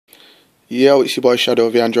Yo, it's your boy Shadow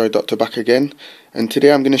of the Android Doctor back again, and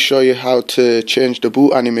today I'm going to show you how to change the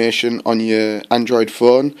boot animation on your Android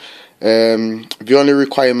phone. The only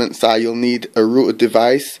requirements are you'll need a rooted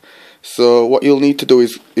device. So what you'll need to do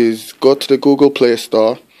is go to the Google Play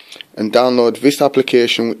Store and download this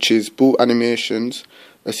application, which is Boot Animations.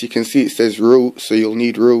 As you can see, it says root, so you'll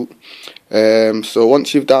need root. So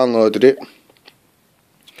once you've downloaded it,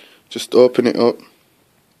 just open it up.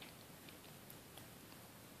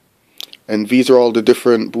 And these are all the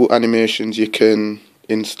different boot animations you can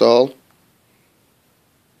install.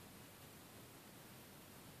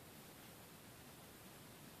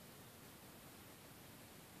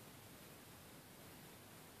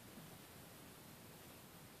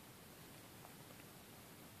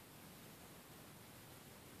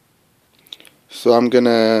 So I'm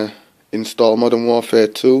gonna install Modern Warfare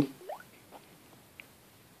 2.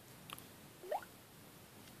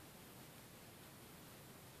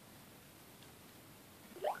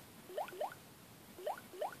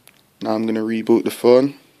 Now I'm going to reboot the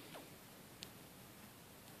phone.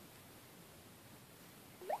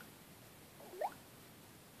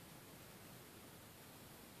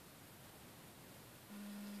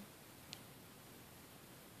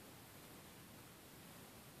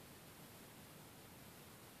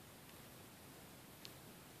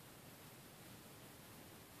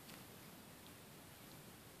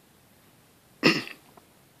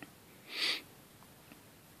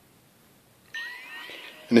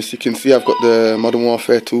 And as you can see, I've got the Modern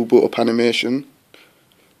Warfare 2 boot up animation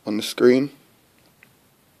on the screen.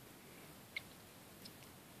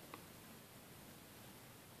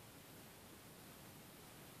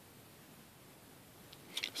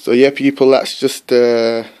 So yeah people, that's just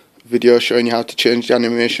a video showing you how to change the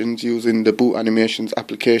animations using the Boot Animations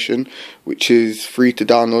application, which is free to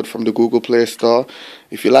download from the Google Play Store.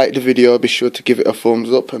 If you liked the video, be sure to give it a thumbs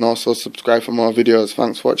up and also subscribe for more videos.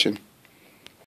 Thanks for watching.